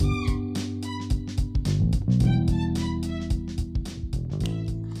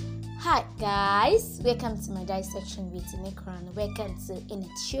Hi guys, welcome to my dissection with Nikran. Welcome to In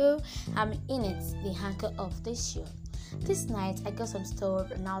It Show. I'm In It, the anchor of this show. This night I got some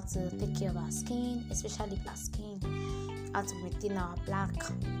stuff on how to take care of our skin, especially black skin, how to maintain our black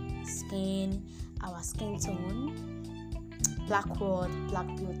skin, our skin tone, black world, black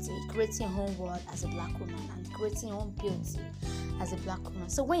beauty, creating your own world as a black woman and creating your own beauty as a black woman.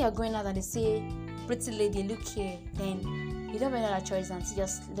 So when you're going out and they say, pretty lady, look here, then you don't have another choice than to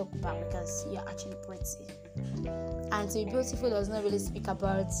just look back because you're actually pretty. And to be beautiful does not really speak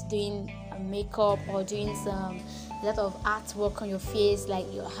about doing makeup or doing a lot of artwork on your face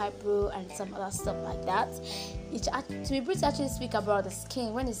like your eyebrow and some other stuff like that. To be pretty actually speak about the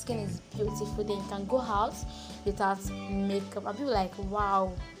skin. When the skin is beautiful, then you can go out without makeup and people are like,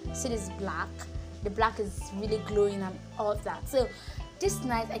 wow, see this black. The black is really glowing and all that. So this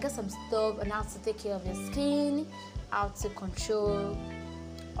night I got some stuff on how to take care of your skin, how to control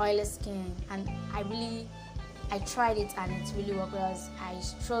oily skin, and I tried it and it really worked because I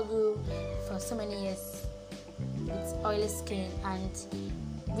struggled for so many years with oily skin, and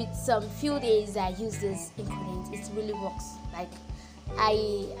with some few days I use this ingredient, it really works. Like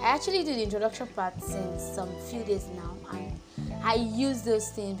I actually did the introduction part since some few days now, and I use those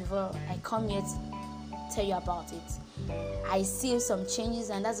things before I come here to tell you about it. I see some changes,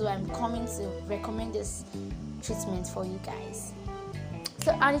 and that's why I'm coming to recommend this treatment for you guys.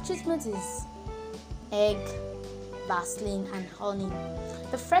 So and the treatment is egg, Vaseline and honey.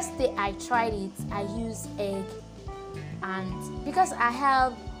 The first day I tried it, I used egg, and because I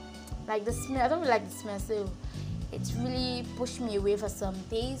have like the smell, I don't really like the smell, so it really pushed me away for some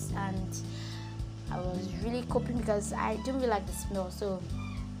days, and I was really coping because I don't really like the smell, so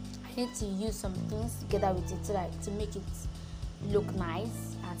I need to use some things together with it to make it look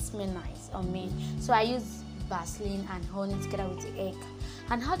nice and smell nice on me. So I use Vaseline and honey together with the egg.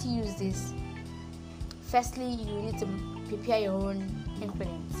 And how to use this? Firstly, you need to prepare your own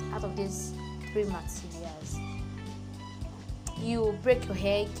ingredients out of these three materials. You break your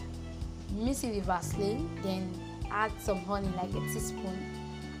egg, mix it with Vaseline, then add some honey like a teaspoon,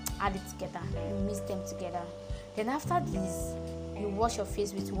 add it together, you mix them together. Then after this, you wash your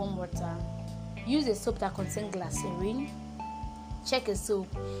face with warm water. Use a soap that contains glycerin. Check a soap.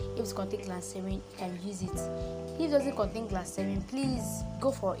 If it contains glycerin, you can use it. If it doesn't contain glycerin, please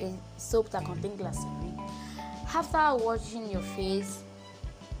go for a soap that contains glycerin. After washing your face,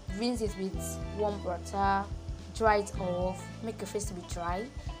 rinse it with warm water, dry it off, make your face to be dry.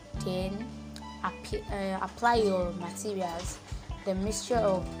 Then apply your materials, the mixture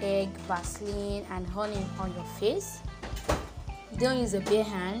of egg, Vaseline and honey on your face. Don't use a bare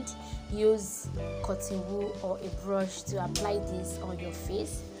hand. Use cotton wool or a brush to apply this on your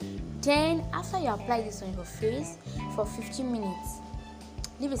face. Then after you apply this on your face for 15 minutes,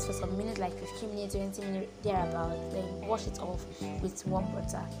 leave it for some minutes, like 15 minutes, 20 minutes, thereabout, then wash it off with warm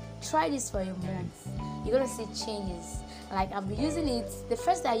water. Try this for a month. You're gonna see changes. Like I've been using it. The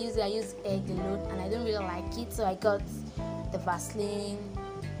first day I used egg alone and I don't really like it, so I got the Vaseline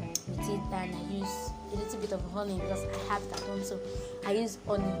with it and I use a little bit of honey because I have that one, so I use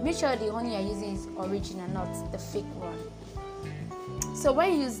honey. Make sure the honey you're using is original, not the fake one. So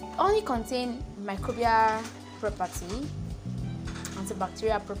when you use honey, contain microbial property,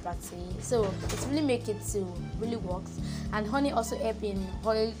 antibacterial property, so it really make it to really works. And honey also help in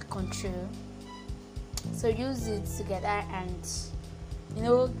oil control, so use it together and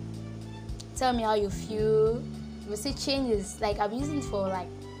tell me how you feel. You will see changes. Like I've used it for like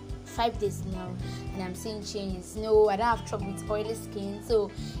 5 days now and I'm seeing changes. I don't have trouble with oily skin,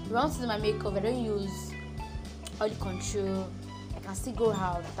 so if I want to do my makeup, I don't use oil control. I can still go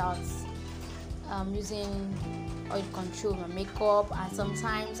out without using oil control my makeup, and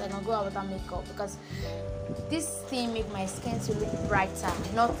sometimes I can go out without makeup because this thing make my skin to look brighter,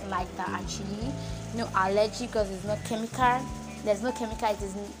 not like that actually. No allergy because it's not chemical. There's no chemical, it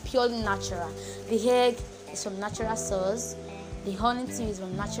is purely natural. The egg is from natural source. The honey too is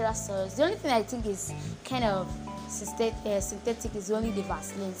from natural source. The only thing I think is kind of synthetic is only the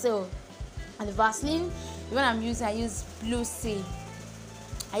Vaseline. So, and the Vaseline, the one I'm using, I use Blue Sea.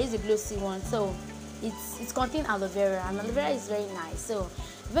 I use the Blue Sea one. So, it's contains aloe vera, and aloe vera is very nice. So,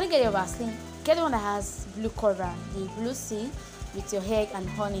 if you want to get your Vaseline, get the one that has blue cover, the Blue Sea, with your egg and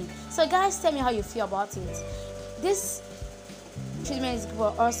honey. So, guys, tell me how you feel about it. This treatment is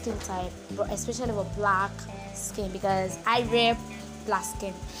for all skin type, but especially for black skin because I rep black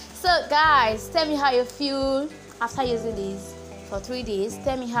skin. So guys, tell me how you feel after using this for 3 days.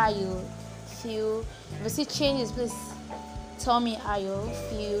 Tell me how you feel. If you see changes, please tell me how you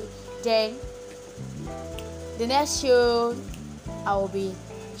feel. Then the next show I will be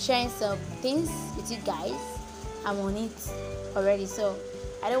sharing some things with you guys. I'm on it already, so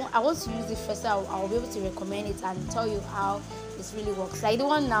I want to use it first, so I'll be able to recommend it and tell you how it really works. Like the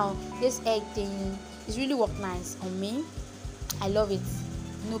one now, this egg thing is really worked nice on me. I love it.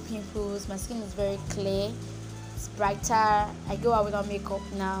 No pimples, my skin is very clear, it's brighter. I go out without makeup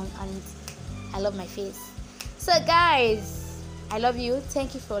now and I love my face. So guys, I love you.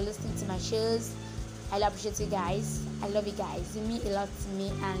 Thank you for listening to my shows. I appreciate you guys. I love you guys. You mean a lot to me,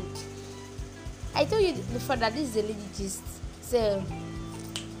 and I told you before that this is a lady gist. So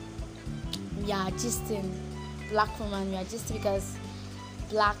we are gisting, black woman. We are gisting because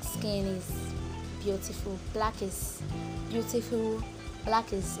black skin is beautiful. Black is beautiful.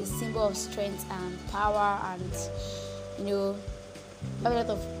 Black is a symbol of strength and power, and a lot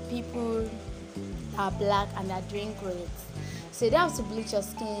of people are black and are doing great. So you don't have to bleach your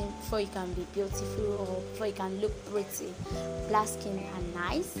skin before you can be beautiful or before you can look pretty. Black skin are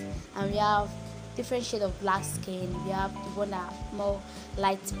nice, and we have different shades of black skin. We have the one that are more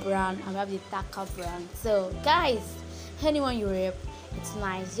light brown, and we have the darker brown. So guys, anyone you rep, it's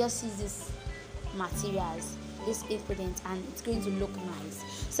nice. Just use this materials, this ingredient, and it's going to look nice.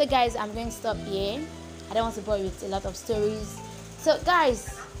 So guys, I'm going to stop here. I don't want to bore you with a lot of stories. So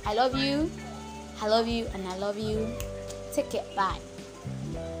guys, I love you, and I love you. Take care.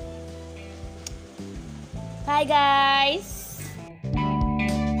 Bye guys.